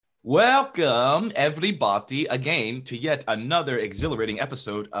Welcome, everybody, again to yet another exhilarating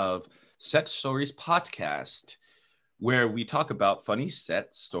episode of Set Stories Podcast, where we talk about funny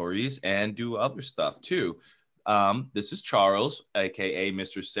set stories and do other stuff too. This is Charles, aka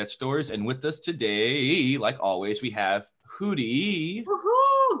Mr. Set Stories, and with us today, like always, we have Hootie.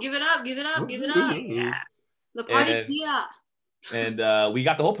 Woohoo! Give it up, give it up, give it up. Yeah. The party's here. And we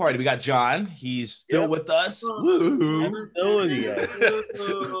got the whole party. We got John. He's still with us. Woo! I'm still with you guys.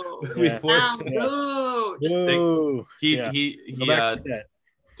 He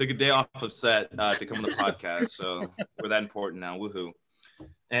took a day off of set to come on the podcast, so we're that important now. Woohoo!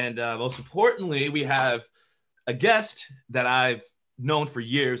 And most importantly, we have a guest that I've known for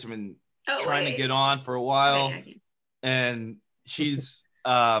years. I've been trying to get on for a while, and she's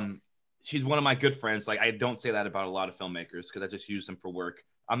one of my good friends. Like, I don't say that about a lot of filmmakers because I just use them for work.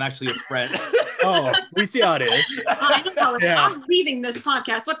 I'm actually a friend. Oh, we see how it is. I know. Yeah. I'm leaving this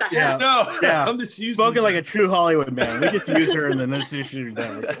podcast. What the hell? No, yeah. I'm just using spoken like a true Hollywood man. We just use her and then this issue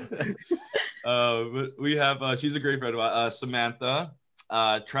done. But we have she's a great friend of mine, Samantha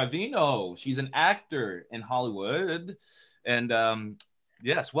Trevino. She's an actor in Hollywood, and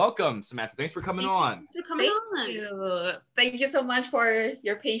yes, welcome, Samantha. Thanks for coming on. Thanks for coming on. Thank you so much for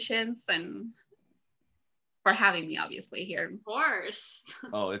your patience and for having me, obviously, here. Of course.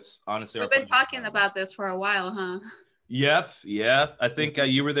 Oh, it's honestly. We've been talking about this for a while, huh? Yep. I think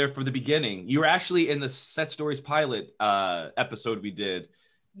you were there from the beginning. You were actually in the Set Stories pilot episode we did.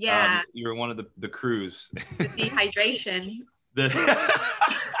 Yeah. You were one of the crews. The dehydration.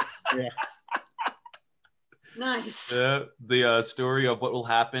 Yeah. Nice. The story of what will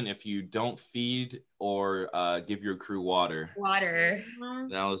happen if you don't feed or give your crew water. Water.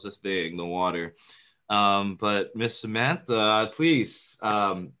 That was the thing, the water. But Miss Samantha, please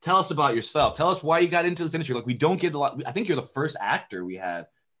tell us about yourself. Tell us why you got into this industry. Like, we don't get a lot. I think you're the first actor we had.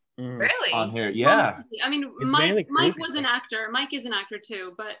 Really? On here, yeah. I mean, Mike was an actor. Mike is an actor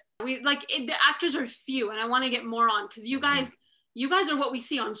too, but the actors are few, and I want to get more on because you guys are what we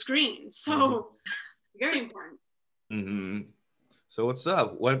see on screen. So very important. Mm-hmm. So what's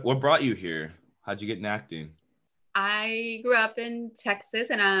up? What brought you here? How'd you get in acting? I grew up in Texas,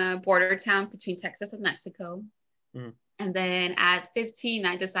 in a border town between Texas and Mexico. And then at 15,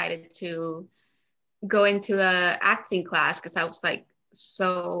 I decided to go into a acting class because I was like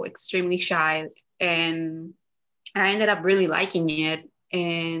so extremely shy, and I ended up really liking it.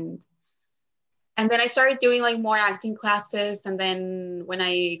 And then I started doing like more acting classes. And then when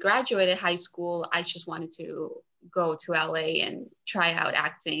I graduated high school, I just wanted to go to LA and try out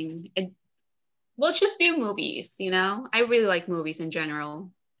acting. We'll just do movies, you know? I really like movies in general.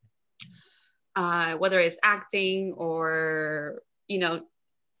 Whether it's acting or,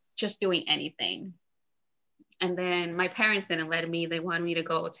 just doing anything. And then my parents didn't let me. They wanted me to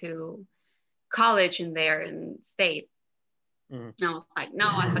go to college in there in state. And I was like, no,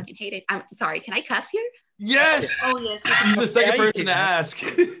 I fucking hate it. I'm sorry, can I cuss here? Yes. Oh, yes. He's the second person to ask.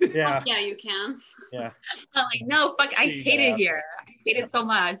 Yeah. Yeah, you can. Yeah. I'm like, no, fuck, I hate it here. I hate it so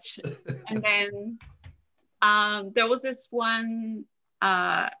much. And then there was this one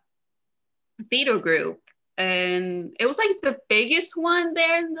theater group, and it was like the biggest one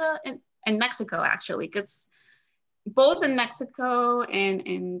there in Mexico, actually, because both in Mexico and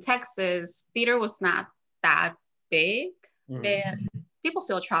in Texas, theater was not that big, but people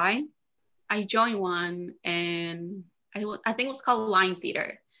still try. I joined one, and I think it was called Line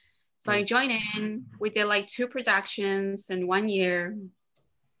Theater. So I joined in. We did like 2 productions in 1 year,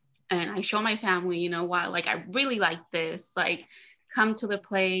 and I showed my family, what, I really like this. Like, come to the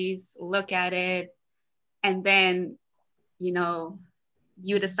place, look at it, and then,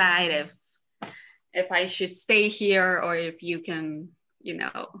 you decide if I should stay here or if you can,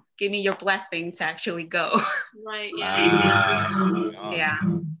 give me your blessing to actually go. Right. Yeah. Yeah.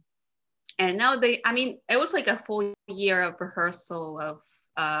 And now it was like a full year of rehearsal of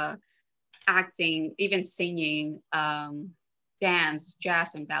acting, even singing, dance,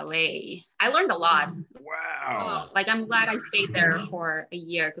 jazz, and ballet. I learned a lot. Wow. I'm glad I stayed there for a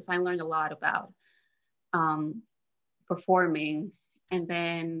year because I learned a lot about performing. And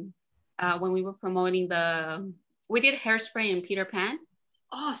then when we were promoting we did Hairspray and Peter Pan.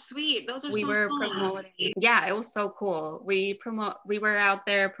 Oh, sweet. Those are we so were cool. promoting. Yeah, it was so cool. We were out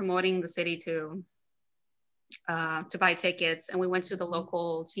there promoting the city to buy tickets, and we went to the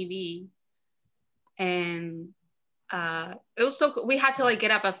local TV, and it was so cool. We had to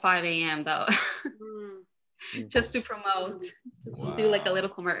get up at 5 a.m. though. Just to promote, to do a little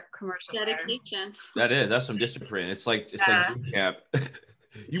commercial. Dedication. That's some discipline. It's like boot camp.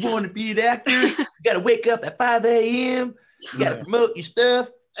 You want to be an actor? You got to wake up at 5 a.m. You got to promote your stuff.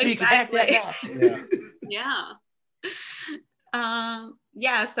 Exactly. Yeah.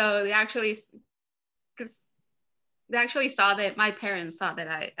 Yeah. So because they actually saw that my parents saw that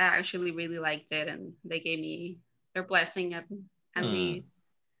I actually really liked it, and they gave me their blessing at least.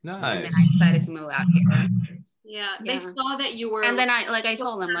 Nice. And then I decided to move out here. Yeah. They saw that you were. And then I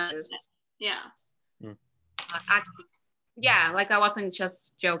told them yeah. Acting. Yeah, like I wasn't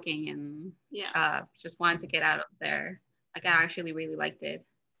just joking and just wanted to get out of there. Like I actually really liked it.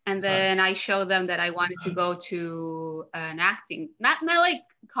 And then I showed them that I wanted to go to an acting, not like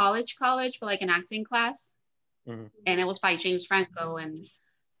college, but like an acting class. And it was by James Franco, and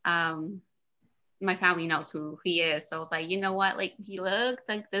my family knows who he is. So I was like, you know what? Like he looks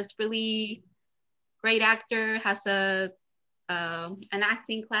like this really great actor, has an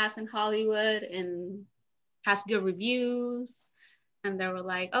acting class in Hollywood, and has good reviews. And they were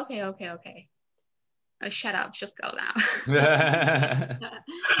like, okay. Oh, shut up, just go now.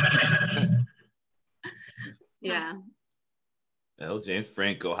 Yeah. Oh, James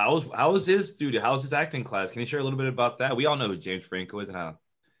Franco. How was his studio? How was his acting class? Can you share a little bit about that? We all know who James Franco is and how.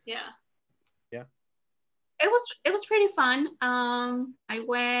 Yeah. It was pretty fun. I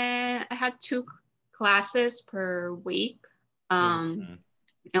had 2 classes per week. And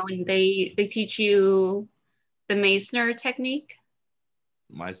they teach you the Meisner technique.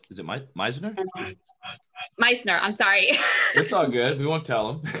 Is it Meisner? Meisner, I'm sorry. It's all good. We won't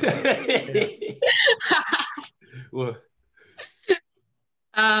tell him.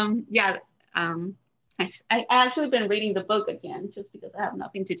 I actually been reading the book again just because I have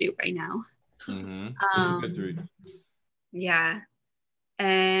nothing to do right now. Yeah,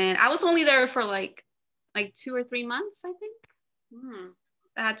 and I was only there for like 2 or 3 months, I think.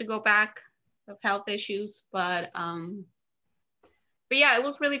 I had to go back of health issues, but yeah, it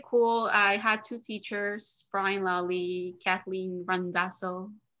was really cool. I had 2 teachers, Brian Lally, Kathleen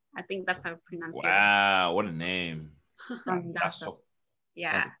Randazzo. I think that's how to pronounce it. Wow, what a name. Randazzo.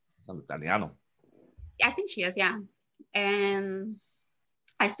 Yeah. Sounds Italiano. Yeah, I think she is, yeah. And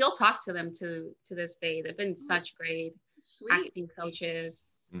I still talk to them to this day. They've been such great acting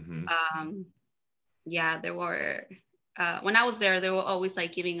coaches. Yeah, there were when I was there, they were always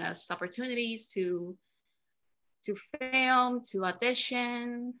like giving us opportunities to film, to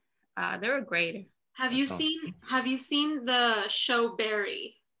audition. They were great. Have you seen the show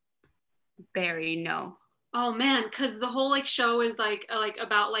Barry? Barry, no. Oh man, because the whole like show is like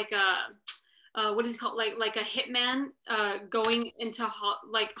about like a what is it called, like a hitman going into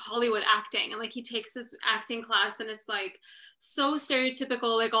Hollywood acting, and like he takes this acting class, and it's like so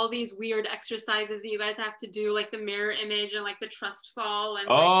stereotypical, like all these weird exercises that you guys have to do, like the mirror image and like the trust fall and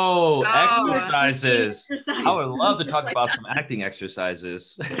exercises. I would love to talk about some acting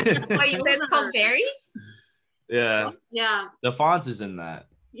exercises. Wait, you said it's called Barry? Yeah. The Fonz is in that.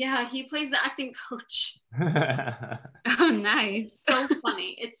 Yeah, he plays the acting coach. Oh, nice. So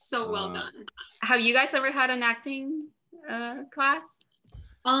funny. It's so well done. Have you guys ever had an acting class?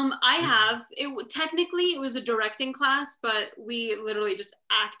 I have. Technically it was a directing class, but we literally just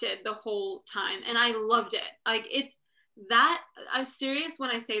acted the whole time, and I loved it. Like I'm serious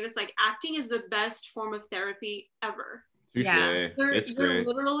when I say this. Like acting is the best form of therapy ever. Yeah, you're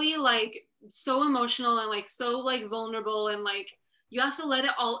literally like so emotional and like so like vulnerable, and like you have to let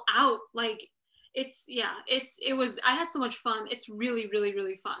it all out. Like I had so much fun. It's really, really,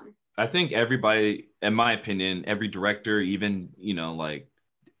 really fun. I think everybody, in my opinion, every director, even, like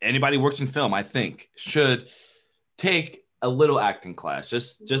anybody who works in film, I think should take a little acting class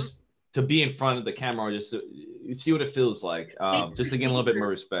just to be in front of the camera, or just to see what it feels like, just to gain a little bit more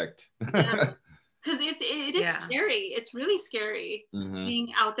respect. Yeah. Because it is scary. It's really scary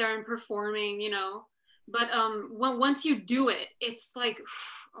being out there and performing, But once you do it, it's like,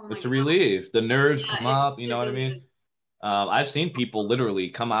 it's a relief. The nerves come up, you know what I mean? I've seen people literally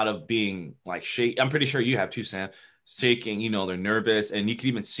come out of being like I'm pretty sure you have too, Sam, shaking, they're nervous, and you can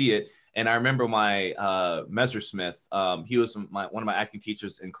even see it. And I remember my Messersmith, he was one of my acting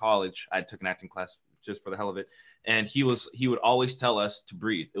teachers in college. I took an acting class just for the hell of it. And he would always tell us to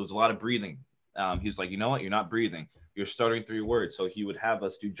breathe. It was a lot of breathing. He was like, you know what? You're not breathing. You're stuttering through your words. So he would have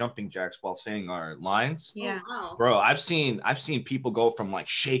us do jumping jacks while saying our lines. Yeah. Oh, wow. Bro, I've seen people go from like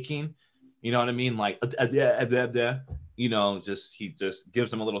shaking, you know what I mean? Like, he just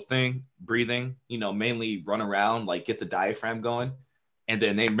gives them a little thing, breathing, mainly run around, like get the diaphragm going. And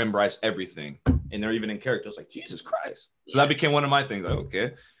then they memorize everything. And they're even in character. It's like, Jesus Christ. So that became one of my things. Like,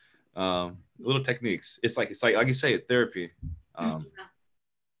 okay. Little techniques. It's like you say, therapy.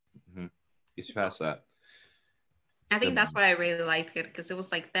 Gets you past that. I think that's why I really liked it, because it was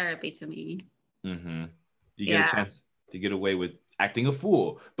like therapy to me. You get a chance to get away with acting a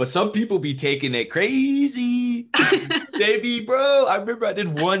fool. But some people be taking it crazy. Baby, bro. I remember I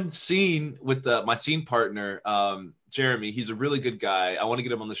did one scene with my scene partner, Jeremy. He's a really good guy. I want to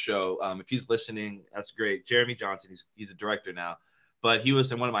get him on the show. If he's listening, that's great. Jeremy Johnson, he's a director now. But he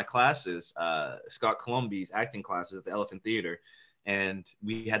was in one of my classes, Scott Colombi's acting classes at the Elephant Theater. And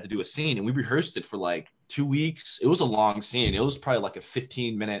we had to do a scene, and we rehearsed it for like 2 weeks. It was a long scene. It was probably like a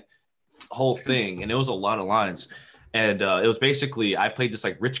 15-minute whole thing, and it was a lot of lines. And it was basically, I played this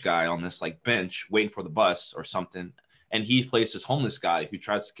like rich guy on this like bench waiting for the bus or something. And he plays this homeless guy who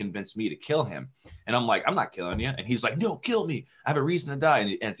tries to convince me to kill him. And I'm like, I'm not killing you. And he's like, no, kill me. I have a reason to die.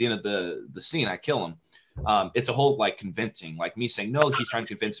 And at the end of the scene, I kill him. It's a whole like convincing, like me saying, no, he's trying to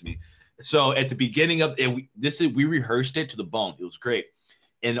convince me. So at the beginning of it, we rehearsed it to the bone. It was great.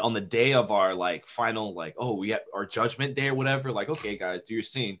 And on the day of our like final, like, oh, we have our judgment day or whatever, like, okay, guys, do your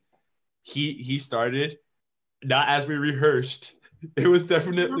scene. He started, not as we rehearsed. It was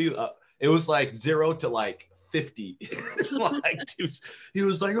definitely, it was like 0 to like 50. Like, he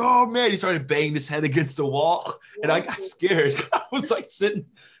was like, oh man, he started banging his head against the wall. And I got scared. I was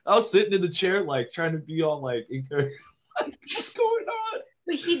sitting in the chair, like trying to be all like, what's going on?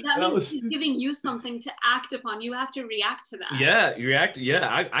 But that means he's giving you something to act upon. You have to react to that. Yeah, react.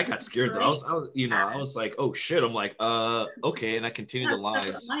 Yeah, I got scared. Right? I was like, oh shit. I'm like, okay, and I continued the lines.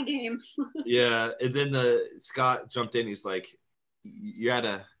 That's my game. Yeah, and then Scott jumped in. He's like, you're at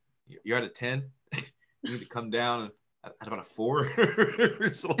a 10. You need to come down at about a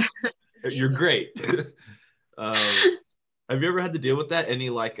 4. So, you're great. Have you ever had to deal with that?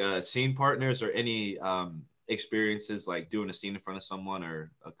 Any like scene partners or any experiences like doing a scene in front of someone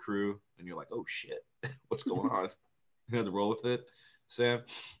or a crew and you're like, oh shit, what's going on? You had to roll with it, Sam?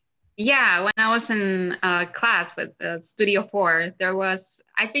 Yeah, when I was in class with Studio 4,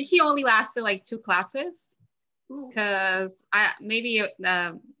 I think he only lasted like 2 classes because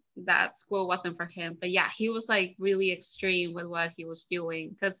that school wasn't for him. But yeah, he was like really extreme with what he was doing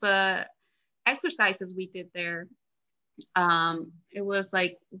because the exercises we did there, it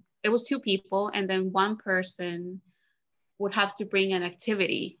was 2 people, and then one person would have to bring an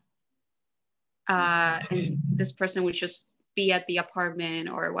activity. And this person would just be at the apartment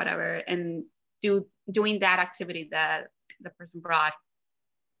or whatever and doing that activity that the person brought.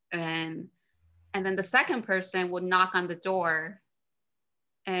 And then the second person would knock on the door,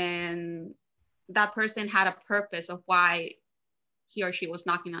 and that person had a purpose of why he or she was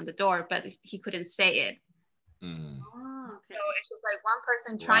knocking on the door, but he couldn't say it. So it's just like one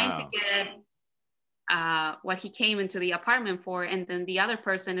person trying to get what he came into the apartment for, and then the other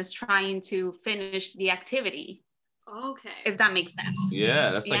person is trying to finish the activity. Okay. If that makes sense.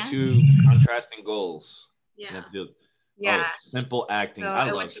 Yeah, that's like 2 contrasting goals. Yeah. You have to do. Yeah. Oh, simple acting. So I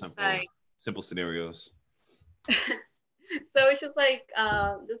love simple scenarios. So it's just like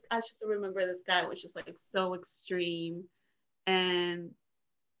I just remember this guy was just like so extreme, and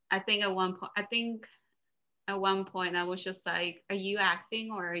I think at one point I was just like, are you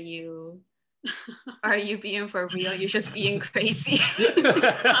acting or are you being for real? You're just being crazy.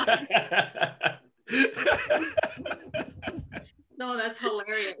 No, that's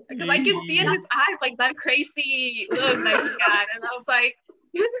hilarious. Because I can see in his eyes like that crazy look that he got, and I was like,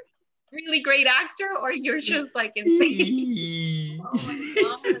 you're a really great actor or you're just like insane. Oh my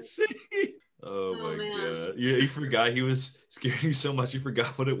God. Oh my God. You forgot he was scaring you so much you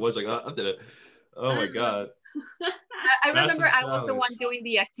forgot what it was. Like, I did it. Oh my God. I remember I was the one doing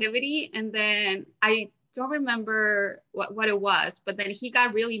the activity, and then I don't remember what it was, but then he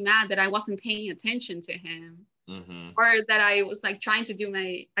got really mad that I wasn't paying attention to him, or that I was like trying to do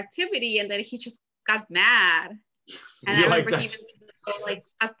my activity, and then he just got mad. And I remember he even like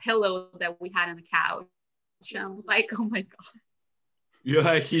a pillow that we had on the couch. And I was like, oh my God. Yeah,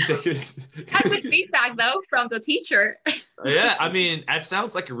 that's the feedback though from the teacher. Yeah, I mean, that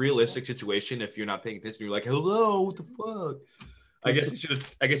sounds like a realistic situation. If you're not paying attention, you're like, "Hello, what the fuck?" I guess you should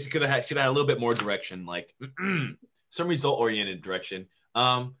have had a little bit more direction, like some result-oriented direction.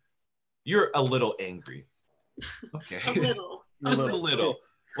 You're a little angry. Okay, just a little,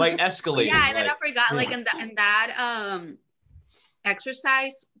 like escalating. Yeah, and then I forgot, like in that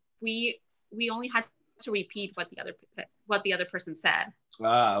exercise, we only had to repeat what the other person said.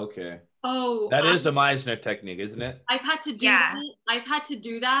 Okay. Oh, that is a Meisner technique, isn't it? I've had to do that. I've had to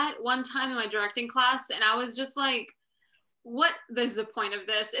do that one time in my directing class, and I was just like, what is the point of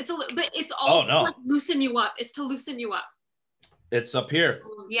this? But it's all to like loosen you up. It's to loosen you up. It's up here.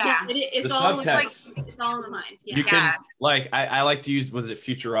 Yeah, it's the all subtext. Like, it's all in the mind. Yeah. You can like I like to use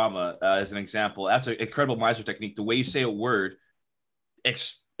Futurama as an example. That's an incredible Meisner technique. The way you say a word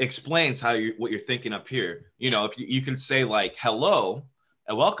explains what you're thinking up here. You know, if you can say like hello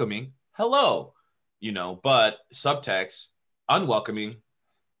and welcoming, hello, you know, but subtext unwelcoming,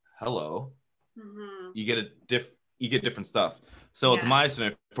 hello. Mm-hmm. You get different stuff. So the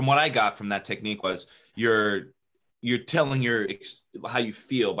Meisner, from what I got from that technique was you're telling how you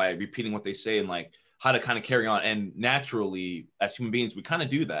feel by repeating what they say and like how to kind of carry on. And naturally, as human beings, we kind of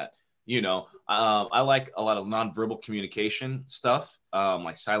do that. You know, I like a lot of nonverbal communication stuff,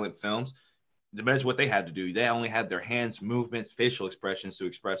 like silent films. That's what they had to do. They only had their hands, movements, facial expressions to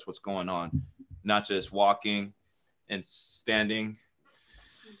express what's going on, not just walking and standing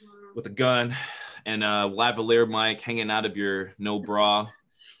with a gun and a lavalier mic hanging out of your no bra,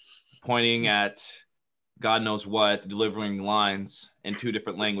 pointing at God knows what, delivering lines in 2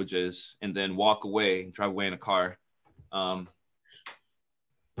 different languages, and then walk away, drive away in a car. Those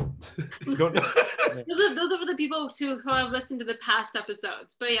are for the people who have listened to the past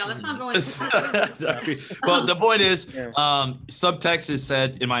episodes. But yeah, let's not go into Well, the point is, subtext is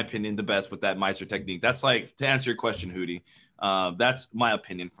said, in my opinion, the best with that Meisner technique. That's like, to answer your question, Hootie, that's my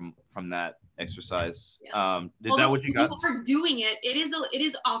opinion from that exercise. Is that what you got? For doing it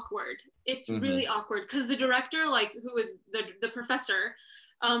is awkward. It's really awkward because the director, like, who is the professor,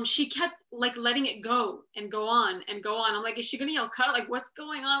 she kept like letting it go and go on and go on. I'm like, is she gonna yell cut? Like, what's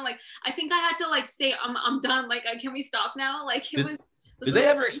going on? Like, I think I had to like say, I'm done. Like, can we stop now? Like, did they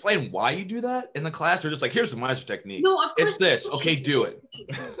ever explain why you do that in the class, or just like, here's the Meisner technique? No, of course. It's this. Okay, do it.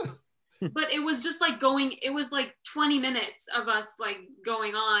 But it was just like it was like 20 minutes of us like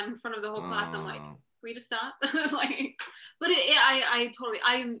going on in front of the whole class. I'm like, can we just stop? Like, but I totally,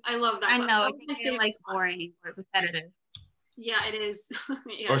 I love that. I know, it's like boring or repetitive. Yeah, it is.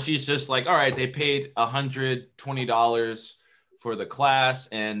 Or she's just like, all right, they paid $120 for the class,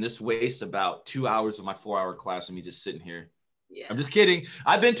 and this wastes about 2 hours of my 4-hour class of me just sitting here. Yeah. I'm just kidding.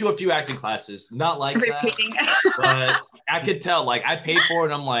 I've been to a few acting classes, not like that, but I could tell, like, I paid for it,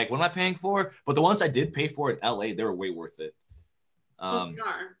 and I'm like, what am I paying for? But the ones I did pay for in LA, they were way worth it.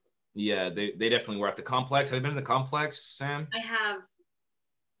 Yeah, they definitely were at the Complex. Have you been to the Complex, Sam? I have.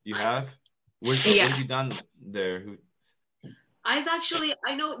 You have? What have you done there? I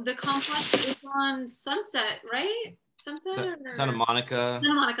know the Complex is on Sunset, right? Santa Monica.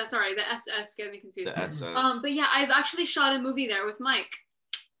 Santa Monica, sorry, the SS get me confused. The SS. But yeah, I've actually shot a movie there with Mike.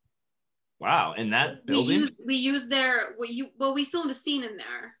 Wow, in that building? We used we filmed a scene in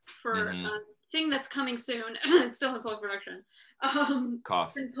there for a thing that's coming soon. It's still in post-production.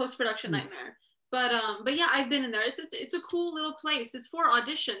 Cough. In post-production nightmare. But yeah, I've been in there. It's a cool little place. It's for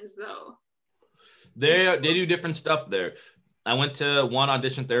auditions though. They do different stuff there. I went to one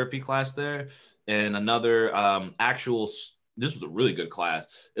audition therapy class there, and another this was a really good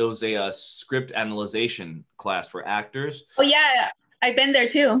class. It was a script analyzation class for actors. Oh yeah, I've been there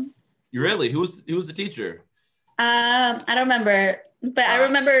too. You really? Who was the teacher? I don't remember, but I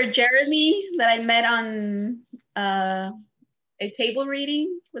remember Jeremy that I met on a table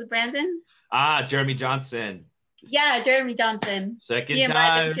reading with Brandon. Jeremy Johnson. Yeah, Jeremy Johnson. Second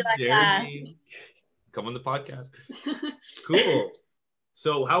time, Jeremy. Come on the podcast. Cool.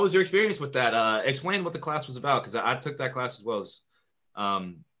 So how was your experience with that? Explain what the class was about, because I took that class as well.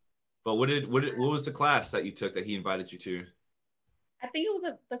 But what was the class that you took that he invited you to? I think it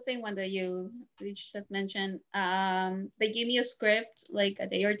was the same one that you just mentioned. They gave me a script like a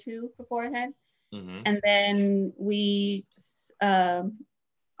day or two beforehand, and then he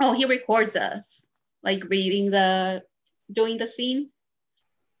records us like doing the scene.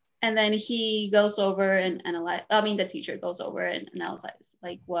 And then he goes over and analyze. I mean, the teacher goes over and analyzes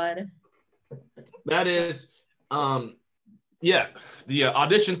like what. That is, the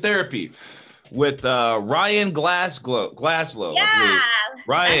audition therapy with Ryan Glaslow. Yeah.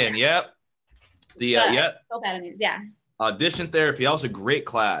 Ryan, yep. So bad yeah. Audition therapy. That was a great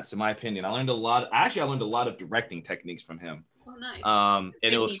class, in my opinion. I learned a lot. Actually, I learned a lot of directing techniques from him. Oh, nice.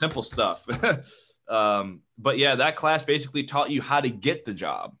 And it was simple stuff. But yeah, that class basically taught you how to get the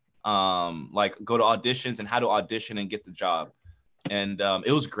job. Like go to auditions and how to audition and get the job. And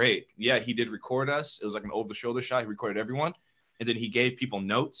it was great. Yeah, he did record us. It was like an over-the-shoulder shot. He recorded everyone. And then he gave people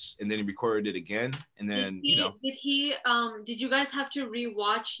notes, and then he recorded it again. And then, did you guys have to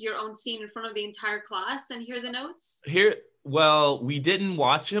rewatch your own scene in front of the entire class and hear the notes? Well, we didn't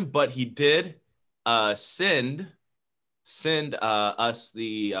watch him, but he did send us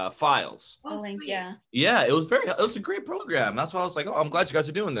the files. Oh, link, yeah. Yeah, it was a great program. That's why I was like, I'm glad you guys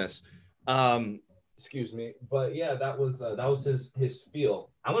are doing this. Excuse me, but yeah, that was his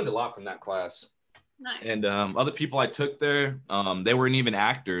feel. I learned a lot from that class. Nice. And other people I took there, they weren't even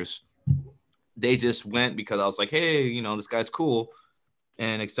actors. They just went because I was like, hey, this guy's cool,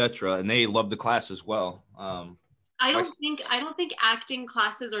 and etc. And they love the class as well. I don't think acting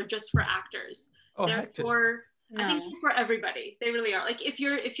classes are just for actors. Oh, they're for I think they're for everybody. They really are. Like if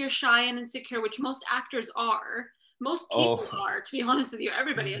you're shy and insecure, which most actors are, most people are, to be honest with you,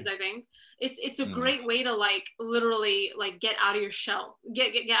 everybody is, I think. It's a great way to like literally like get out of your shell.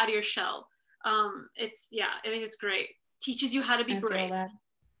 Get out of your shell. I think it's great. Teaches you how to be brave.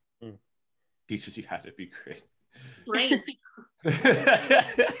 Teaches you how to be great. Brave.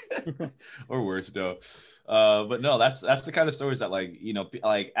 Or worse, no. But no, that's the kind of stories that like, you know,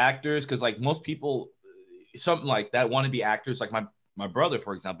 like actors, because like most people, something like that, want to be actors. Like my brother,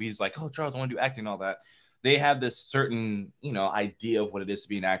 for example, he's like, oh, Charles, I want to do acting and all that. They have this certain, you know, idea of what it is to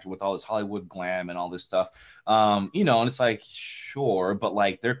be an actor with all this Hollywood glam and all this stuff. You know, and it's like, sure, but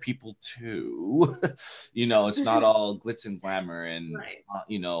like they're people too. You know, it's not all glitz and glamour and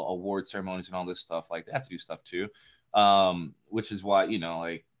you know, award ceremonies and all this stuff. Like they have to do stuff too. Which is why, you know,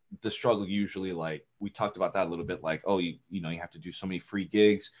 like the struggle usually, like we talked about that a little bit, like, oh, you know, you have to do so many free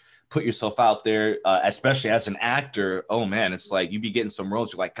gigs, put yourself out there, especially as an actor. Oh man, it's like you be getting some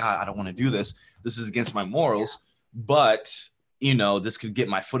roles, you're like, God, I don't want to do this. This is against my morals, but you know, this could get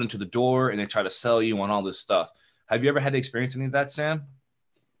my foot into the door, and they try to sell you on all this stuff. Have you ever had to experience any of that, Sam?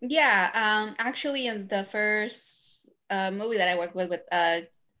 Yeah, actually in the first movie that I worked with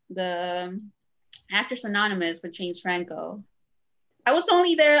the Actors Anonymous with James Franco, I was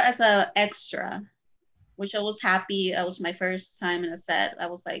only there as an extra, which I was happy. It was my first time in a set. I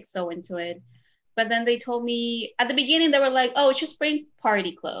was like so into it. But then they told me at the beginning, they were like, oh, just bring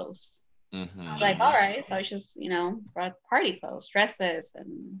party clothes. Mm-hmm. I was like, all right. So I just, you know, brought party clothes, dresses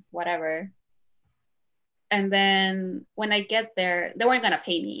and whatever. And then when I get there, they weren't going to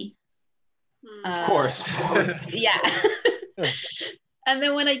pay me. Of course. Yeah. And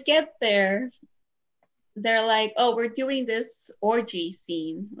then when I get there, they're like, oh, we're doing this orgy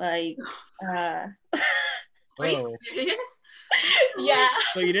scene. Like, Are you serious? Yeah.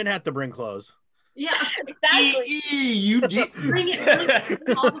 So you didn't have to bring clothes. Yeah, exactly. You did. Bring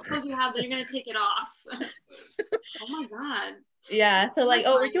all the clothes you have, then you're going to take it off. Oh my God. Yeah. So like,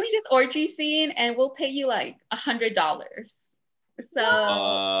 oh, we're doing this orgy scene and we'll pay you like $100. So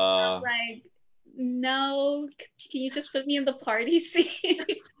I'm like, no, can you just put me in the party scene?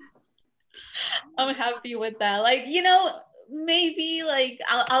 I'm happy with that. Like, you know, maybe like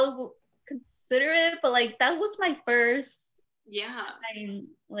I'll consider it, but like that was my first time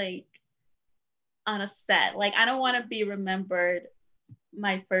like on a set. Like I don't want to be remembered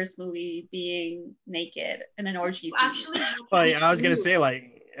my first movie being naked in an orgy scene. Actually, I was gonna say,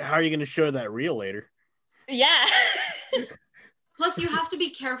 like, how are you gonna show that reel later? Yeah. Plus, you have to be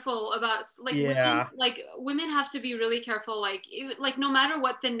careful about like women have to be really careful. Like no matter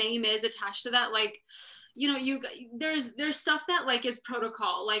what the name is attached to that, like, you know, there's stuff that like is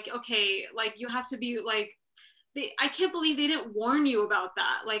protocol. Like, okay, like you have to be like, I can't believe they didn't warn you about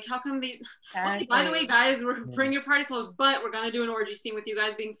that. Like, how come they? Okay, by the way, guys, we're bring your party clothes, but we're gonna do an orgy scene with you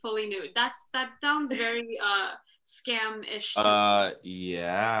guys being fully nude. That sounds very scam-ish.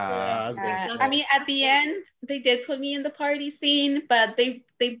 Yeah. I mean, at the end, they did put me in the party scene, but they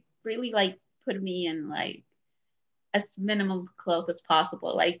really like put me in like as minimum clothes as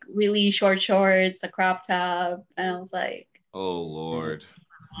possible, like really short shorts, a crop top, and I was like, oh Lord.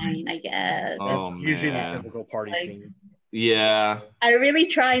 Fine, I guess. That's usually the typical party scene. Yeah. I really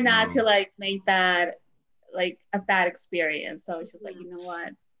try not to like make that like a bad experience. So it's just like, you know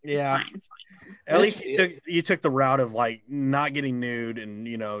what? It's fine. At least you took the route of like not getting nude and,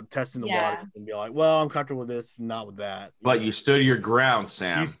 you know, testing the water and be like, well, I'm comfortable with this, not with that. But you stood your ground,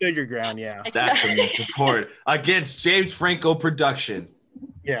 Sam. You stood your ground, yeah. That's the most important. Against James Franco production.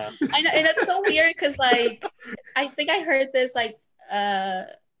 Yeah. I know, and it's so weird because like I think I heard this like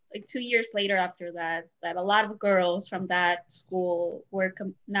 2 years later after that a lot of girls from that school were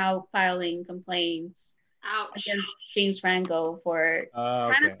now filing complaints against James Franco for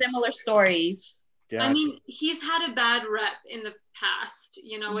kind of similar stories. Yeah. I mean, he's had a bad rep in the past,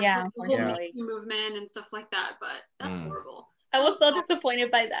 you know, with the whole Me Too movement and stuff like that, but that's horrible. I was so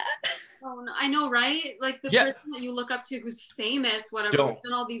disappointed by that. Oh, no, I know, right? Like the person that you look up to who's famous, whatever,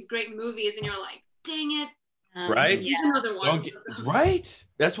 done all these great movies, and you're like, dang it. Right? Another one. Right?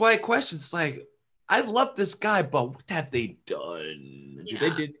 That's why I question. It's like, I love this guy, but what have they done? Did they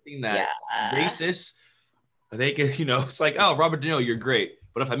do anything that racist? Or they can, you know, it's like, oh, Robert De Niro, you're great.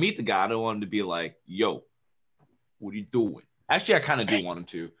 But if I meet the guy, I don't want him to be like, yo, what are you doing? Actually, I kind of do want him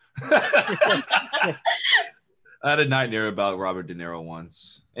to. I had a nightmare about Robert De Niro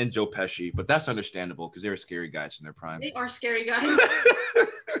once and Joe Pesci, but that's understandable because they were scary guys in their prime. They are scary guys.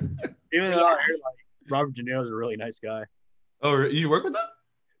 Even though I heard, like, Robert De Niro is a really nice guy. Oh, you work with them?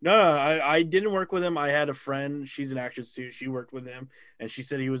 No, I didn't work with him. I had a friend. She's an actress too. She worked with him, and she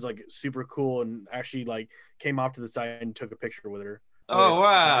said he was like super cool, and actually like came off to the side and took a picture with her. Oh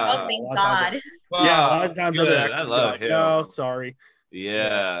wow! Oh, thank God. Yeah, a lot of times other actors I love like, him. no, sorry.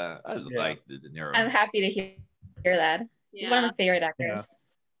 Yeah, I like the De Niro. I'm happy to hear that. He's one of my favorite actors.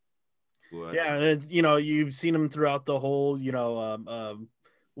 Yeah, and it's, you've seen him throughout the whole, 70s,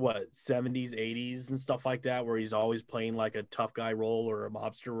 80s and stuff like that, where he's always playing like a tough guy role or a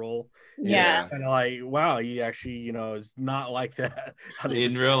mobster role. Yeah. Kind of like, wow, he actually, is not like that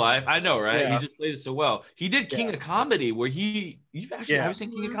in real life. I know, right? Yeah. He just plays it so well. He did King of Comedy, where you've actually have you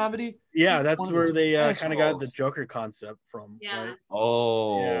seen King of Comedy? Yeah, that's where they kind of got the Joker concept from. Yeah. Right?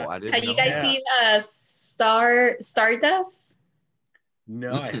 Oh, I didn't. Have you guys seen Stardust?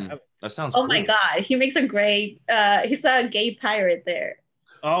 No, I haven't. That sounds. Oh my God, he makes a great. He's a gay pirate there.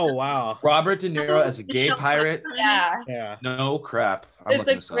 Oh wow, Robert De Niro as a gay pirate. Yeah. No crap. It's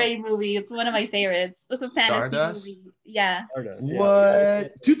a great movie. It's one of my favorites. It's a fantasy movie. Yeah. Stardust,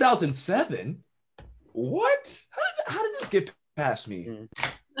 what? 2007? What? How did this get past me?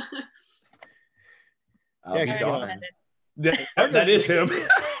 That is him.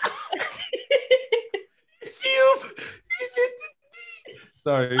 It's you.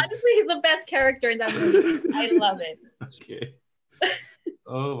 Sorry. Honestly, he's the best character in that movie. I love it. Okay.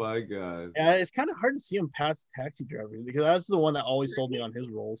 Oh my God. Yeah, it's kind of hard to see him past Taxi Driver because that's the one that always sold me on his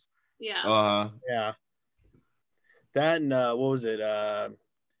roles. Yeah. Yeah. That and what was it?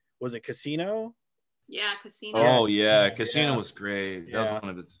 Was it Casino? Yeah, Casino. Oh yeah, Casino was great. That was one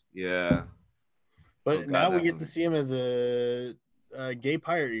of his. Yeah. But now we get to see him as a gay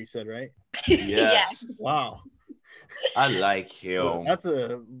pirate. You said, right? Yes. Wow. I like him. That's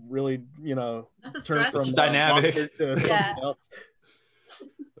a really, that's a stretch. From dynamic. To else.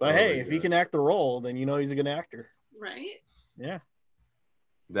 But hey, if he can act the role, then he's a good actor. Right. Yeah.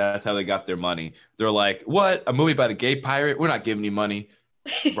 That's how they got their money. They're like, what? A movie about a gay pirate? We're not giving you money.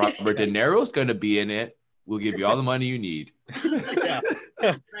 Robert De Niro's going to be in it. We'll give you all the money you need.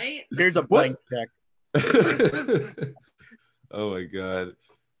 Right? Here's a blank check. Oh my God.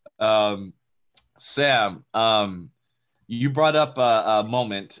 Sam, you brought up a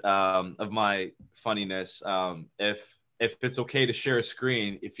moment of my funniness. If it's okay to share a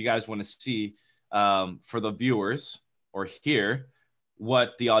screen, if you guys want to see for the viewers or hear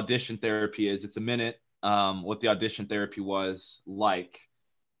what the audition therapy is, it's a minute. What the audition therapy was like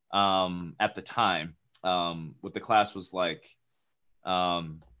at the time, what the class was like.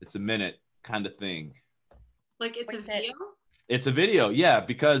 It's a minute kind of thing. Like it's a video? It's a video, yeah,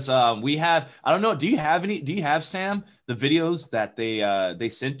 because we have, I don't know, do you have, Sam, the videos that they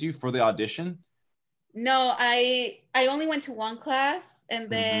sent you for the audition? No, I only went to one class, and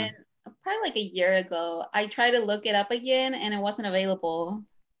then probably like a year ago, I tried to look it up again and it wasn't available.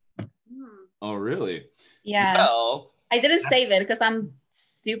 Oh, really? Yeah. Well, I didn't save it because I'm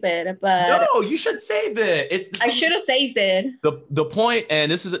stupid, but no, you should save it. I should have saved it. The point,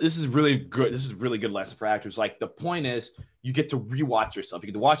 and this is really good. This is really good lesson for actors. Like the point is, you get to rewatch yourself. You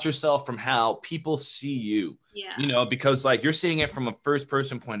get to watch yourself from how people see you. Yeah. Because like you're seeing it from a first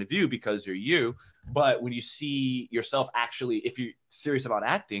person point of view because you're you. But when you see yourself actually, if you're serious about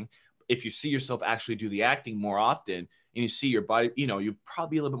acting, if you see yourself actually do the acting more often, and you see your body, you're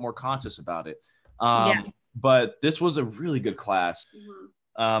probably a little bit more conscious about it. But this was a really good class.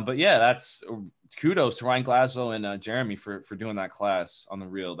 But yeah, that's kudos to Ryan Glasgow and Jeremy for doing that class on the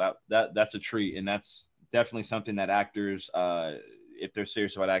reel. That's a treat, and that's definitely something that actors, if they're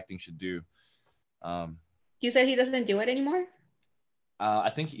serious about acting, should do. You said he doesn't do it anymore?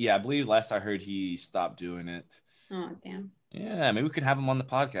 I believe last I heard he stopped doing it. Oh, damn. Yeah, maybe we could have him on the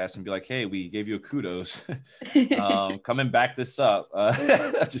podcast and be like, hey, we gave you a kudos. Come and back this up.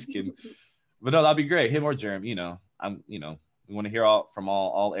 Just kidding. But no, that'd be great. Him or Jeremy, we want to hear from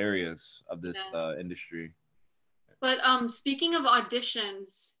all areas of this industry. But speaking of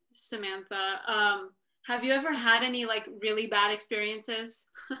auditions, Samantha, have you ever had any like really bad experiences?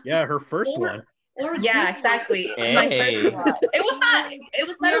 Yeah, her first one. Yeah, exactly. Hey. My first one. It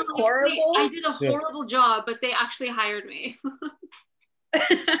was not as horrible. I did a horrible job, but they actually hired me.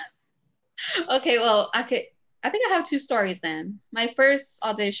 Okay, well, I think I have two stories then. My first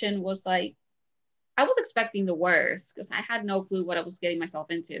audition was like, I was expecting the worst because I had no clue what I was getting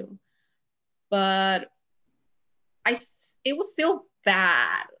myself into. But it was still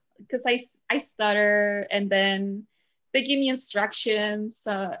bad because I stutter, and then they give me instructions.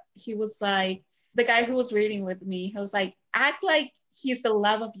 He was like, the guy who was reading with me, he was like, act like he's the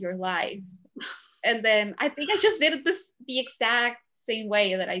love of your life. And then I think I just did the exact same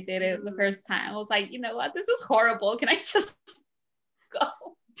way that I did it the first time. I was like, you know what, this is horrible. Can I just go?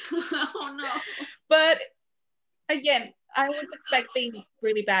 Oh no. But again, I was expecting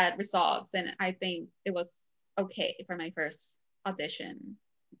really bad results, and I think it was okay for my first audition.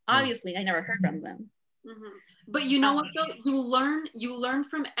 Obviously, I never heard from them. Mm-hmm. But you know what though, you learn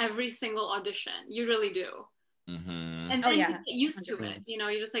from every single audition. You really do. Mm-hmm. And then you get used to it. You know,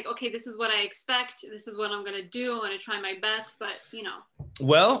 you're just like, okay, this is what I expect. This is what I'm gonna do. I'm gonna try my best. But you know.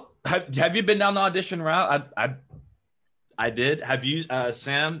 Well, have you been down the audition route? I did. Have you,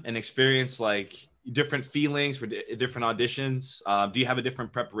 Sam, and experienced like different feelings for different auditions? Do you have a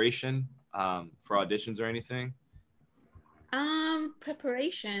different preparation for auditions or anything?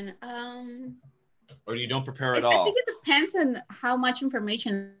 Preparation. Or you don't prepare at all? I think it depends on how much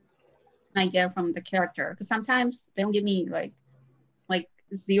information I get from the character. Because sometimes they don't give me like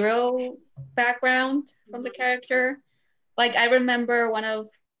zero background from the character. Like I remember one of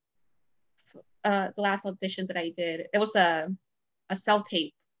the last auditions that I did. It was a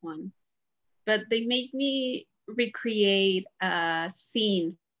self-tape one, but they made me recreate a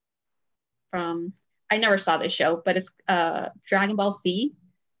scene from. I never saw this show, but it's Dragon Ball Z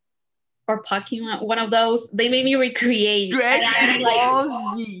or Pokemon, one of those. They made me recreate Dragon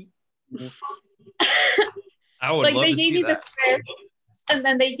Ball Z. I would like love they to gave see me that. the script, and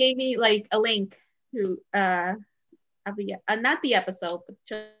then they gave me like a link to not the episode, but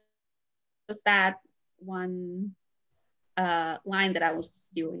just that one line that I was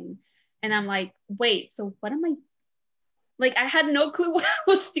doing, and I'm like, wait, so what am I? Like I had no clue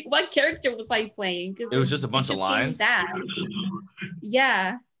what character was I playing. It was just a bunch of lines. That.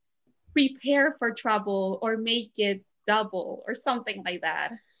 Yeah, prepare for trouble or make it double or something like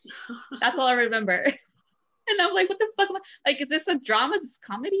that. That's all I remember. And I'm like, what the fuck? Like, is this a drama? Is this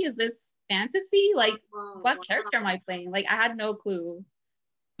comedy? Is this fantasy? Like, what character am I playing? Like, I had no clue.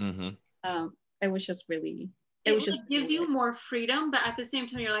 Mm-hmm. It was just really. It just gives you more freedom, but at the same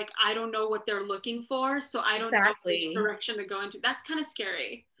time, you're like, I don't know what they're looking for, so I don't know which direction to go into. That's kind of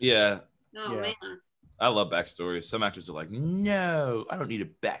scary. Yeah. Oh man. I love backstories. Some actors are like, no, I don't need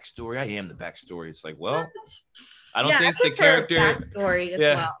a backstory. I am the backstory. It's like, well, I don't think the character backstory as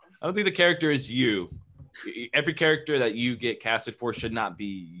well. I don't think the character is you. Every character that you get casted for should not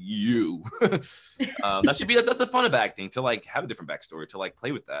be you. That's the fun of acting, to like have a different backstory, to like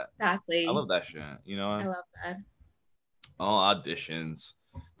play with that. Exactly. I love that shit. You know. I love that. All auditions,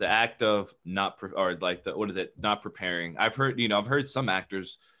 the act of not preparing. I've heard some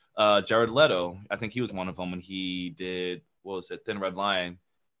actors. Jared Leto, I think he was one of them when he did, what was it, Thin Red Line.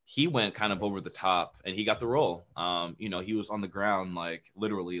 He went kind of over the top and he got the role. He was on the ground, like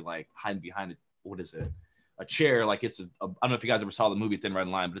literally like hiding behind a chair. Like it's I don't know if you guys ever saw the movie Thin Red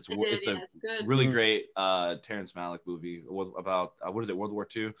Line, but it's a really great Terrence Malick movie about World War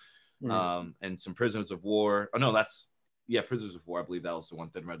II, and some prisoners of war. Oh no, Prisoners of War. I believe that was the one,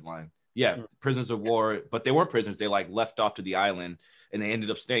 Thin Red Line. Yeah, prisoners of war, but they weren't prisoners. They like left off to the island, and they ended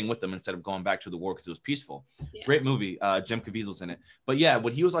up staying with them instead of going back to the war because it was peaceful. Yeah. Great movie. Jim Caviezel's in it. But yeah,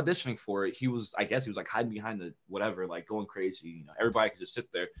 when he was auditioning for it, he was like hiding behind the whatever, like going crazy. Everybody could just sit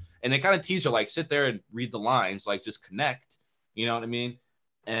there, and they kind of tease her like, sit there and read the lines, like just connect. You know what I mean?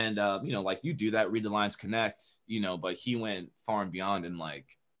 And like you do that, read the lines, connect. But he went far and beyond and like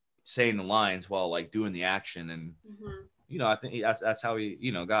saying the lines while like doing the action and. Mm-hmm. I think that's how he,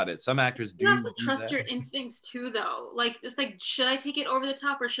 got it. Some actors do. You have to trust your instincts too, though. Like, it's like, should I take it over the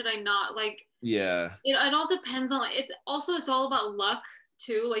top or should I not? Like, yeah. It all depends on, like, it's all about luck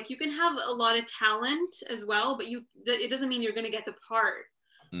too. Like, you can have a lot of talent as well, but it doesn't mean you're going to get the part,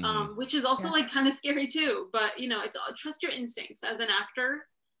 which is also like kind of scary too. But, it's trust your instincts as an actor,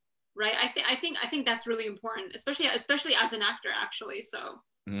 right? I think that's really important, especially as an actor, actually. So.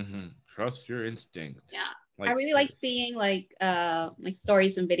 Mm-hmm. Trust your instinct. Yeah. I really like seeing like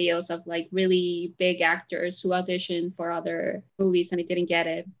stories and videos of like really big actors who auditioned for other movies and they didn't get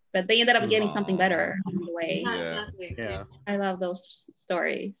it, but they ended up getting something better on the way. Yeah, exactly. Yeah. I love those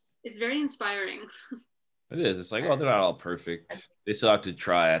stories. It's very inspiring. It is. It's like, they're not all perfect. They still have to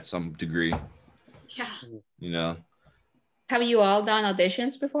try at some degree. Yeah. Have you all done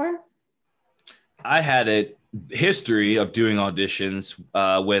auditions before? I had a history of doing auditions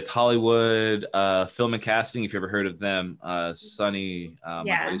with Hollywood Film and Casting. If you ever heard of them, Sonny, my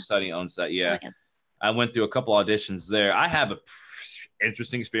buddy Sonny owns that. Yeah. I went through a couple auditions there. I have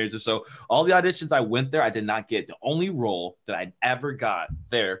interesting experiences. So all the auditions I went there, I did not get. The only role that I ever got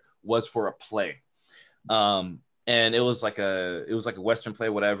there was for a play. And it was like a Western play,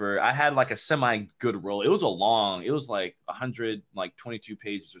 whatever. I had like a semi good role. It was like 122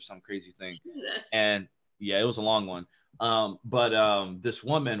 pages or some crazy thing. Jesus. And yeah, it was a long one. But this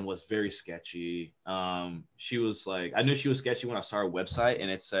woman was very sketchy. She was like, I knew she was sketchy when I saw her website, and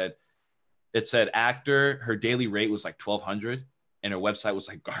it said actor. Her daily rate was like 1,200, and her website was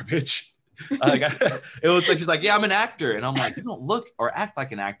like garbage. It was like she's like, yeah, I'm an actor, and I'm like, you don't look or act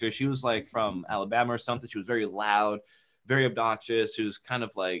like an actor. She was like from Alabama or something. She was very loud, very obnoxious. She was kind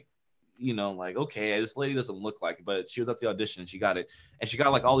of like, like, okay, this lady doesn't look like it, but she was at the audition and she got it. And she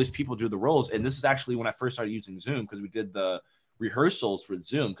got like all these people do the roles. And this is actually when I first started using Zoom, because we did the rehearsals for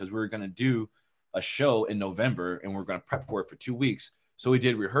Zoom, because we were going to do a show in November and we are going to prep for it for 2 weeks. So we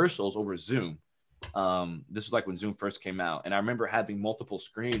did rehearsals over Zoom. This was like when Zoom first came out. And I remember having multiple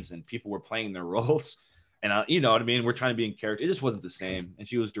screens and people were playing their roles. And you know what I mean? We're trying to be in character. It just wasn't the same. And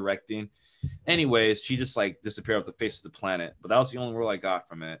she was directing. Anyways, she just like disappeared off the face of the planet. But that was the only role I got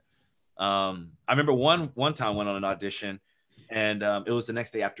from it. I remember one time I went on an audition, and it was the next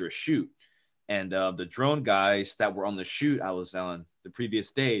day after a shoot. And the drone guys that were on the shoot I was on the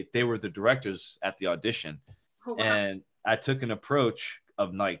previous day, they were the directors at the audition. Oh, wow. And I took an approach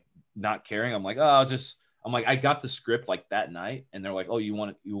of like not caring. I'm like, I got the script like that night, and they're like, oh, you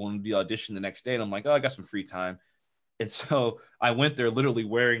want to be audition the next day? And I'm like, oh, I got some free time. And so I went there literally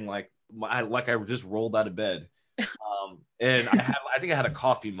wearing like I just rolled out of bed. And I think I had a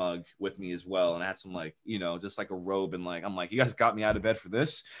coffee mug with me as well, and I had some like, just like a robe, and like I'm like, you guys got me out of bed for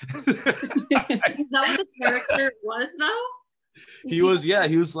this. Is that what the character was though? He was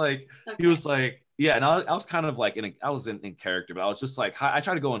like, okay. He was like, yeah, and I was kind of like I was in character, but I was just like, I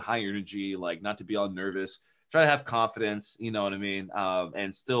try to go in high energy, like not to be all nervous, try to have confidence, you know what I mean,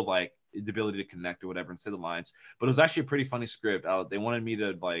 and still like the ability to connect or whatever and say the lines. But it was actually a pretty funny script. They wanted me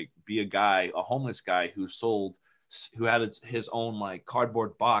to like be a homeless guy who had his own like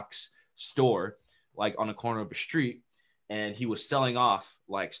cardboard box store like on a corner of a street, and he was selling off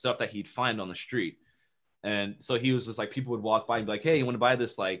like stuff that he'd find on the street. And so he was just like, people would walk by and be like, hey, you want to buy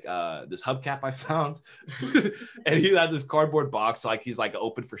this like this hubcap I found? And he had this cardboard box, like he's like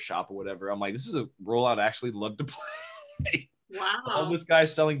open for shop or whatever. I'm like, this is a role I'd actually love to play. Wow. This guy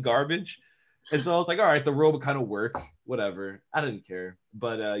selling garbage. And so I was like, all right, the role would kind of work, whatever. I didn't care.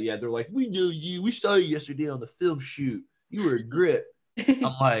 But yeah, they're like, we know you. We saw you yesterday on the film shoot. You were a grip.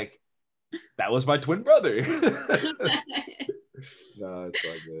 I'm like, that was my twin brother. No, it's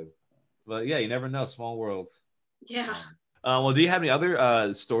all good. But yeah, you never know. Small world. Yeah. Well, do you have any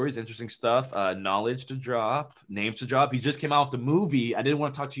other stories, interesting stuff, knowledge to drop, names to drop? You just came out with the movie. I didn't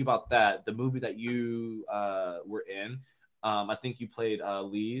want to talk to you about that. The movie that you were in. I think you played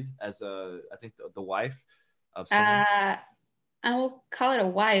lead as the wife of someone. I will call it a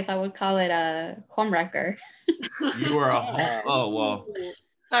wife. I would call it a homewrecker. You were a oh well,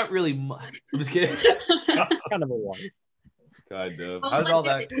 not really much. I'm just kidding. Kind of a wife. Kind of. How did all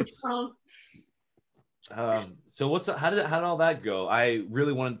that? So how did all that go? I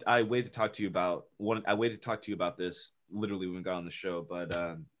waited to talk to you about this literally when we got on the show.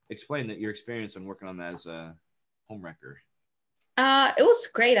 But explain that your experience on working on that as a homewrecker. It was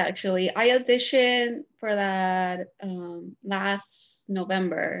great, actually. I auditioned for that last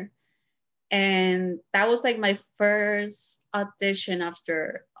November, and that was like my first audition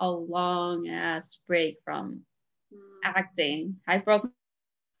after a long ass break from acting. I broke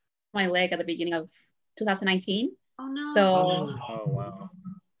my leg at the beginning of 2019. Oh no. So oh wow.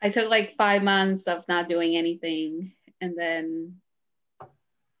 I took like 5 months of not doing anything, and then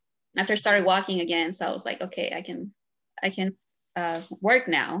after I started walking again, so I was like, okay, I can work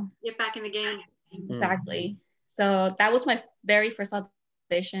now. Get back in the game. Exactly. So that was my very first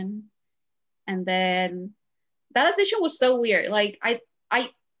audition, and then that audition was so weird. Like I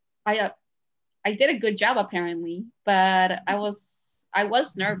did a good job apparently, but I was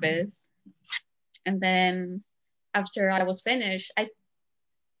nervous. And then after I was finished, I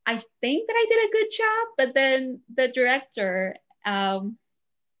think that I did a good job, but then the director,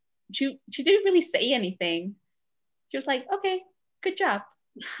 she didn't really say anything. She was like, okay, good job.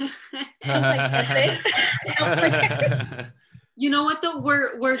 I was like, that's it. You know what though?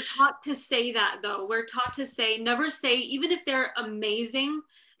 We're taught to say that though. We're taught to say, never say, even if they're amazing,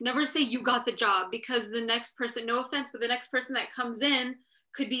 never say you got the job, because the next person, no offense, but the next person that comes in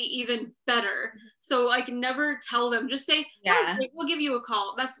could be even better. So I can never tell them, just say, yeah, we'll give you a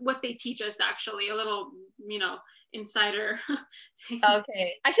call. That's what they teach us, actually, a little, insider.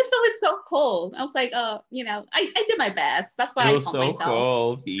 Okay. I just felt it so cold. I was like, I did my best. That's why I called myself.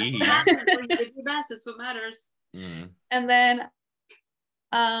 Cold. You did your best. That's what matters. And then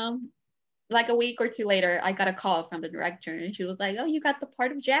like a week or two later, I got a call from the director, and she was like, oh, you got the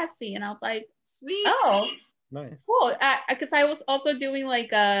part of Jassy. And I was like, sweet. Oh, nice. Cool. Because I was also doing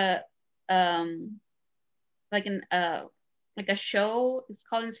like a like a show. It's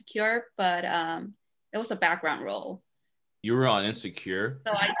called Insecure, but it was a background role. You were on Insecure?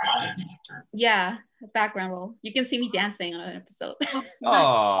 So yeah, a background role. You can see me dancing on an episode.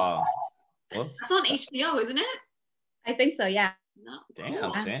 Oh. Well, that's on HBO, isn't it? I think so, yeah. No.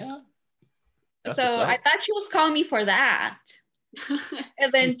 Damn, Sam. So I thought she was calling me for that.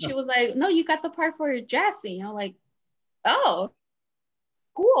 And then she was like, no, you got the part for Jessie. And I'm like, oh,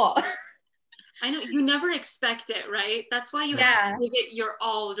 cool. I know, you never expect it, right? That's why you have to give it your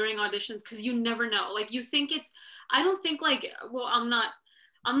all during auditions, because you never know. Like, you think I don't think like, well, I'm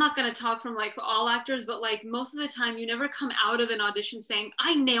not gonna talk from like all actors, but like most of the time you never come out of an audition saying,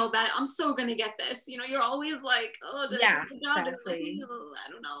 I nailed that, I'm so gonna get this. You know, you're always like, oh, exactly. I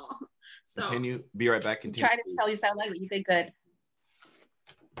don't know. So continue, be right back. Continue. Try to tell yourself like you did good.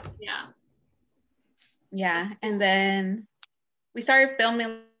 Yeah, and then we started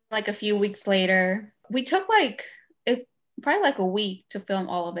filming like a few weeks later. We took probably like a week to film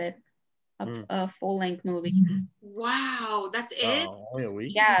all of it, a full-length movie. Wow, that's it? Only a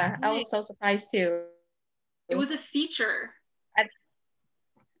week? Yeah, I was so surprised too. It was a feature.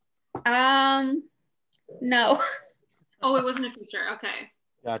 No. Oh, it wasn't a feature. Okay.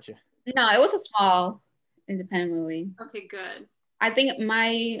 Gotcha. No, it was a small independent movie. Okay, good. I think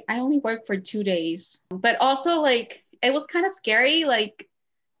I only worked for 2 days, but also like it was kind of scary, like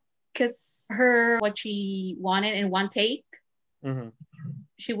because what she wanted in one take,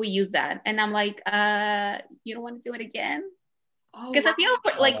 she would use that, and I'm like, you don't want to do it again? Because I feel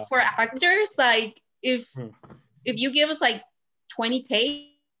for actors, like if you give us like 20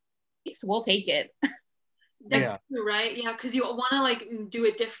 takes, we'll take it. That's true, right? Yeah, because you want to like do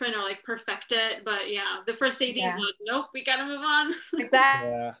it different or like perfect it, but yeah, the first AD is like, nope, we gotta move on.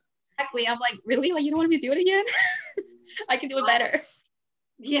 Exactly. I'm like, really? Like, you don't want me to do it again? I can do it better.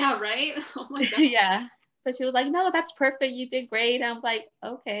 Yeah, right? Oh my God. Yeah. But she was like, no, that's perfect. You did great. I was like,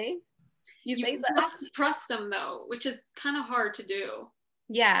 okay. You say so. You have to trust them though, which is kind of hard to do.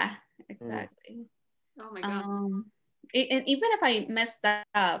 Yeah, exactly. Oh my God. And even if I messed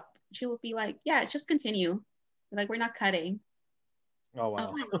up, she would be like, yeah, just continue. Like, we're not cutting. Oh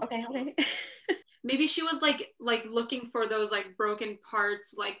wow. Like, okay. Maybe she was like looking for those like broken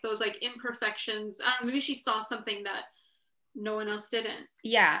parts, like those like imperfections. I don't know, maybe she saw something that no one else didn't.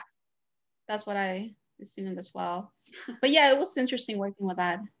 Yeah, that's what I assumed as well. But yeah, it was interesting working with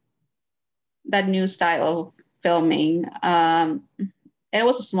that new style of filming. It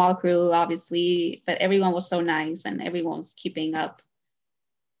was a small crew, obviously, but everyone was so nice and everyone was keeping up,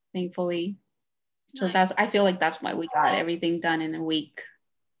 thankfully. So I feel like that's why we got everything done in a week.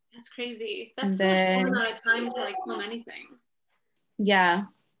 That's crazy. That's so much amount of time to like film anything. Yeah.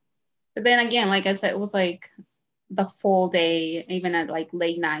 But then again, like I said, it was like the full day, even at like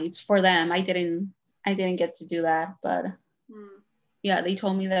late nights for them. I didn't get to do that, but yeah, they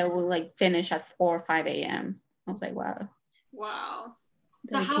told me that we'll like finish at 4 or 5 a.m. I was like, wow. Wow.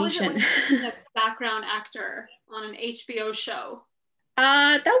 So how is it being a background actor on an HBO show?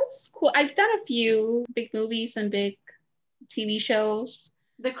 That was cool. I've done a few big movies and big TV shows.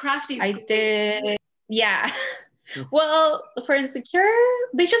 The Crafties. I did. Yeah. Well, for Insecure,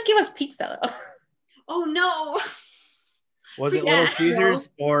 they just give us pizza though. Oh no. Was it Little Caesars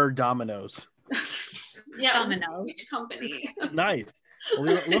or Domino's? Yeah, Domino's. Which company? Nice. A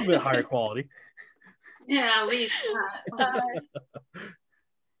little bit higher quality. Yeah, at least.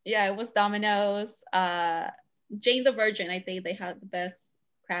 Yeah, it was Domino's. Jane the Virgin, I think they had the best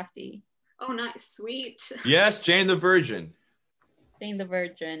crafty. Oh, nice. Sweet. Yes, Jane the Virgin. Jane the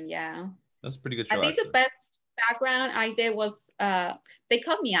Virgin, yeah. That's a pretty good show. I think the best background I did was, they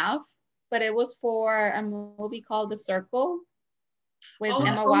cut me off, but it was for a movie called The Circle with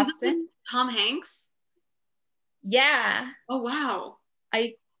Emma Watson. Tom Hanks? Yeah. Oh, wow.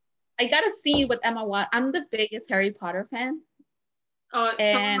 I got a scene with Emma Watson. I'm the biggest Harry Potter fan. Oh,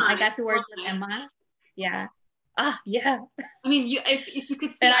 and I got to work with Emma. Yeah. Yeah. I mean, if you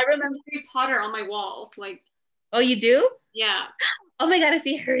could see, and I remember Harry Potter on my wall, like. Oh, you do? Yeah. Oh my God, I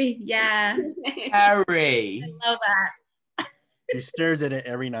see Harry. Yeah. Harry. I love that. He stares at it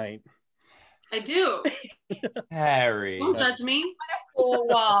every night. I do. Harry. Don't judge me. A full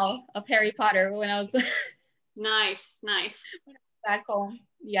wall of Harry Potter when I was. Nice. Back home.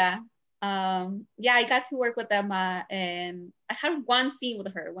 Yeah. Yeah, I got to work with Emma, and I had one scene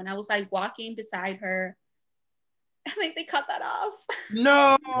with her when I was like walking beside her. I think they cut that off.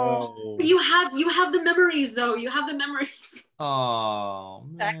 No. You have the memories though. You have the memories. Oh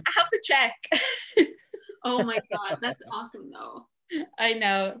man. I have to check. Oh my God, that's awesome though. I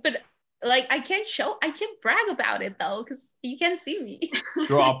know, but like I can't brag about it though, because you can't see me.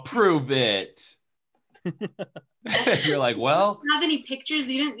 Girl, I'll prove it. You're like, well, Do you have any pictures?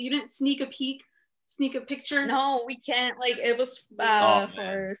 You didn't sneak a picture? No, we can't. Like it was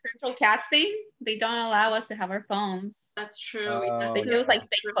for central casting. They don't allow us to have our phones. That's true. It was like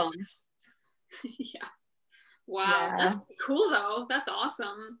fake phones. Yeah. Wow. That's cool though. That's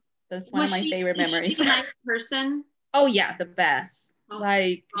awesome. That's one of my favorite memories. Is she a nice person? Oh yeah, the best. Oh,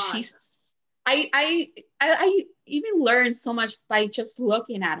 like she's I even learned so much by just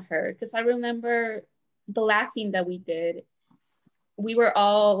looking at her, because I remember the last scene that we did, we were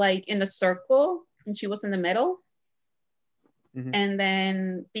all like in a circle and she was in the middle. Mm-hmm. And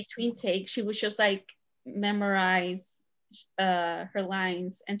then between takes, she would just like memorize her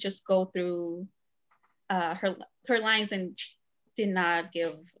lines and just go through her lines, and did not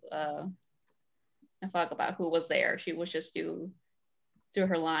give a fuck about who was there. She would just do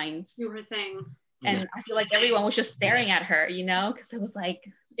her lines, do her thing. And I feel like everyone was just staring at her, you know, because it was like,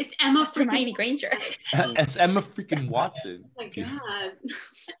 it's Emma Hermione Granger. It's Emma freaking Watson. Oh my God.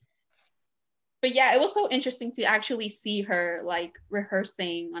 But yeah, it was so interesting to actually see her like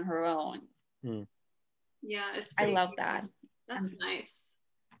rehearsing on her own. Yeah, I love that. That's nice.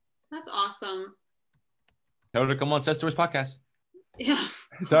 That's awesome. Tell her to come on Set Stories podcast. Yeah.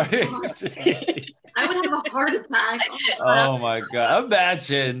 Sorry. Just kidding. I would have a heart attack. Oh my God.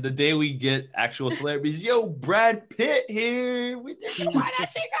 Imagine the day we get actual celebrities. Yo, Brad Pitt here. We just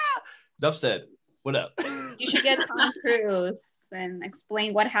Enough said. What up? You should get Tom Cruise and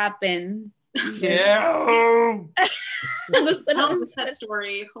explain what happened. Yeah. Tell the Set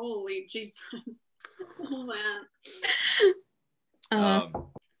Story. Holy Jesus. Oh man.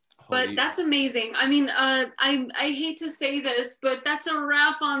 But that's amazing. I mean, I hate to say this, but that's a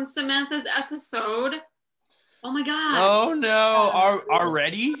wrap on Samantha's episode. Oh my God. Oh no,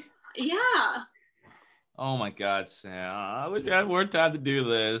 already? Yeah. Oh my God, Sam. I wish we had more time to do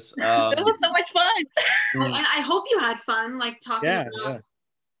this. It was so much fun. And I hope you had fun, like talking about. Yeah.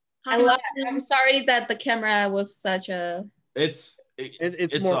 I love it. I'm sorry that the camera was such a. It's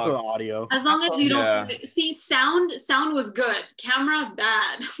more for the audio. As long as you don't see sound was good. Camera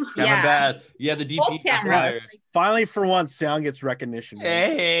bad. Camera bad. Yeah, the DP camera. Finally, for once, sound gets recognition.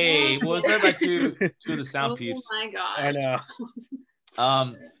 Hey, was that back to the sound peeps? Oh my God. I know.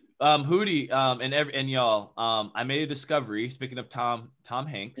 Hootie, and y'all, I made a discovery. Speaking of Tom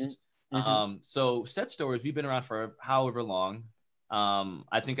Hanks, so Set Stories, we've been around for however long.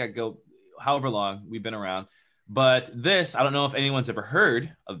 I think however long we've been around. But this, I don't know if anyone's ever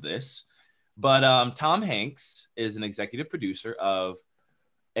heard of this, but Tom Hanks is an executive producer of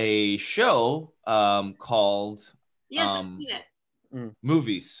a show called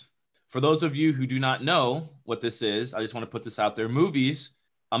Movies. For those of you who do not know what this is, I just want to put this out there. The Movies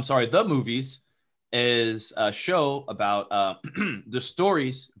is a show about the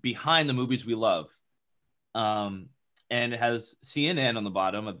stories behind the movies we love. And it has CNN on the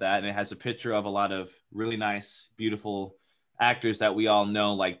bottom of that. And it has a picture of a lot of really nice, beautiful actors that we all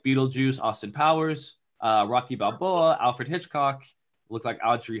know, like Beetlejuice, Austin Powers, Rocky Balboa, Alfred Hitchcock, look like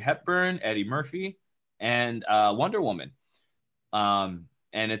Audrey Hepburn, Eddie Murphy, and Wonder Woman. And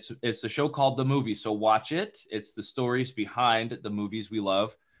it's a show called The Movie. So watch it. It's the stories behind the movies we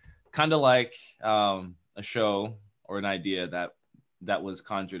love. Kind of like a show or an idea that was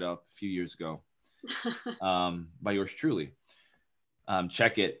conjured up a few years ago. By yours truly.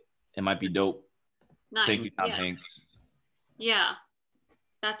 Check it. It might be dope. Nice. Thank you, Tom Hanks. Yeah,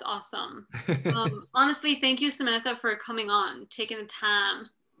 that's awesome. Honestly, thank you, Samantha, for coming on, taking the time.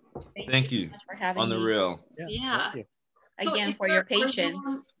 Thank you so much for having me. The real. Yeah. Again, for your patience.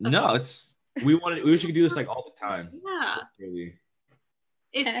 No, we wish we could do this like all the time. Yeah. Really.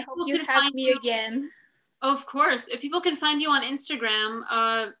 And I hope you have me again. Of course. If people can find you on Instagram,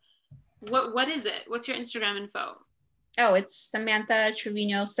 what is it? What's your Instagram info? Oh, it's Samantha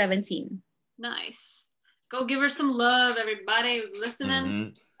Trevino 17. Nice. Go give her some love, everybody who's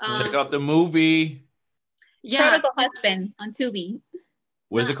listening. Check out the movie. Yeah. Prodigal Husband on Tubi.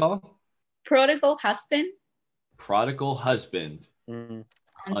 What is it called? Prodigal Husband. Prodigal Husband. On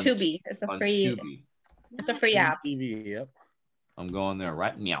Tubi. It's a free. It's a free app. TV. Yep. I'm going there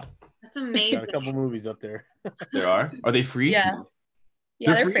right now. That's amazing. Got a couple movies up there. There are? Are they free? Yeah.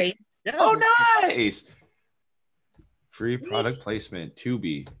 Yeah, they're free. Yeah, oh, nice. Free product placement,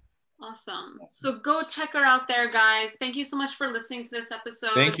 Tubi. Awesome. So go check her out there, guys. Thank you so much for listening to this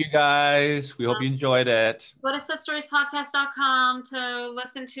episode. Thank you, guys. We hope you enjoyed it. Go to SetStoriesPodcast.com to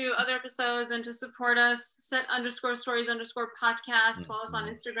listen to other episodes and to support us. Set_stories_podcast. Follow us on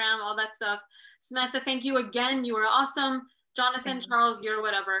Instagram, all that stuff. Samantha, thank you again. You were awesome. Jonathan, Charles, you're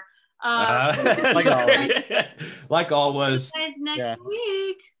whatever. Like always. Next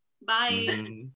week. Bye.